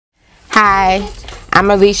Hi,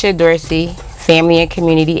 I'm Alicia Dorsey, family and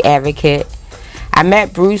community advocate. I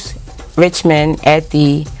met Bruce Richmond at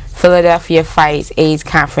the Philadelphia Fights AIDS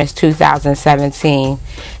Conference 2017,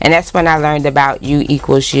 and that's when I learned about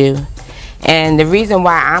UequalsU. And the reason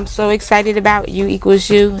why I'm so excited about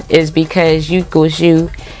UequalsU is because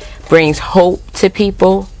UequalsU brings hope to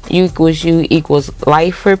people. UequalsU equals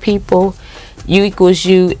life for people.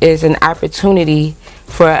 UequalsU is an opportunity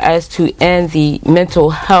for us to end the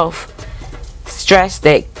mental health stress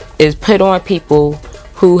that is put on people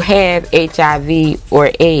who have HIV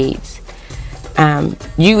or AIDS.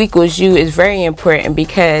 UequalsU is very important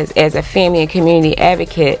because as a family and community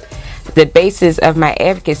advocate, the basis of my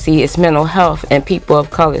advocacy is mental health and people of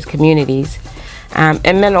color communities. And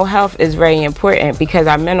mental health is very important because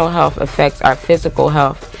our mental health affects our physical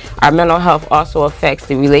health. Our mental health also affects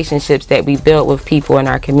the relationships that we build with people in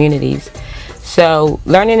our communities. So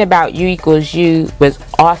learning about UequalsU was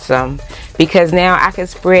awesome because now I can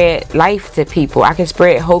spread life to people. I can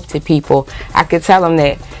spread hope to people. I can tell them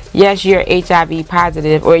that yes, you're HIV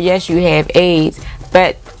positive or yes, you have AIDS,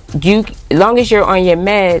 but as long as you're on your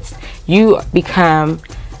meds, you become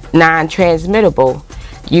non-transmittable.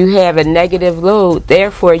 You have a negative load,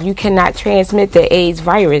 therefore you cannot transmit the AIDS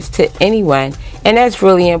virus to anyone. And that's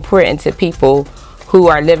really important to people who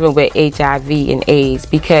are living with HIV and AIDS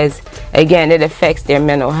because, again, it affects their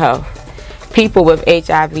mental health. People with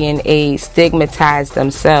HIV and AIDS stigmatize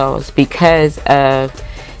themselves because of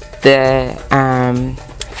the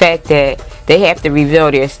fact that they have to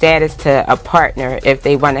reveal their status to a partner if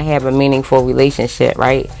they want to have a meaningful relationship,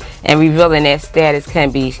 right? And revealing that status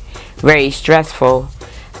can be very stressful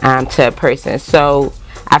to a person. So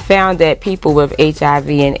I found that people with HIV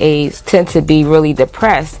and AIDS tend to be really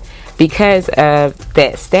depressed because of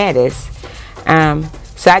that status.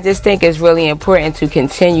 So I just think it's really important to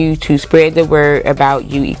continue to spread the word about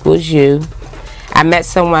UequalsU. I met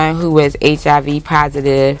someone who was HIV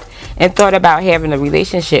positive and thought about having a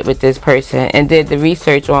relationship with this person and did the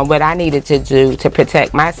research on what I needed to do to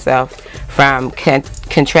protect myself from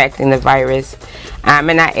contracting the virus.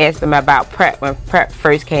 And I asked them about PrEP when PrEP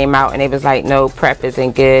first came out, and they was like, no, PrEP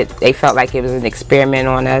isn't good. They felt like it was an experiment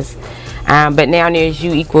on us. But now there's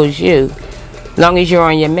UequalsU. As long as you're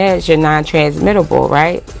on your meds, you're non-transmittable,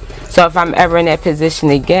 right? So if I'm ever in that position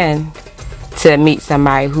again to meet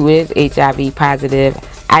somebody who is HIV positive,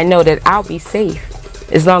 I know that I'll be safe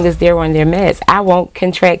as long as they're on their meds. I won't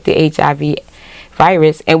contract the HIV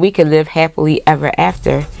virus, and we can live happily ever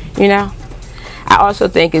after, you know? I also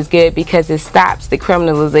think it's good because it stops the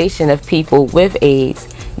criminalization of people with AIDS.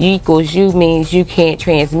 UequalsU means you can't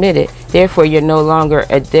transmit it. Therefore, you're no longer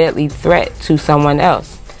a deadly threat to someone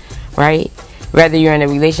else, right? Whether you're in a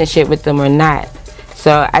relationship with them or not.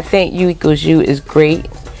 So I think UequalsU is great.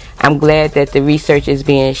 I'm glad that the research is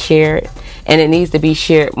being shared, and it needs to be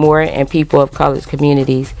shared more in people of color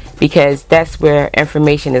communities because that's where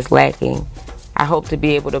information is lacking. I hope to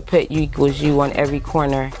be able to put UequalsU on every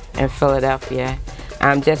corner in Philadelphia,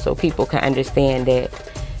 just so people can understand that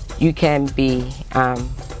you can be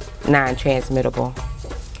non-transmittable.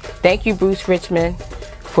 Thank you, Bruce Richmond,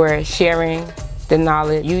 for sharing the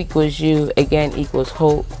knowledge. UequalsU, again, equals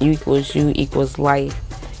hope. UequalsU equals life.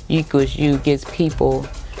 UequalsU gives people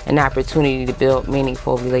an opportunity to build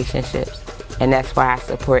meaningful relationships. And that's why I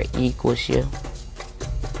support UequalsU.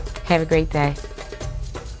 Have a great day.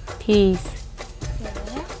 Peace.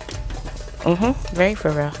 Very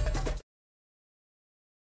for real.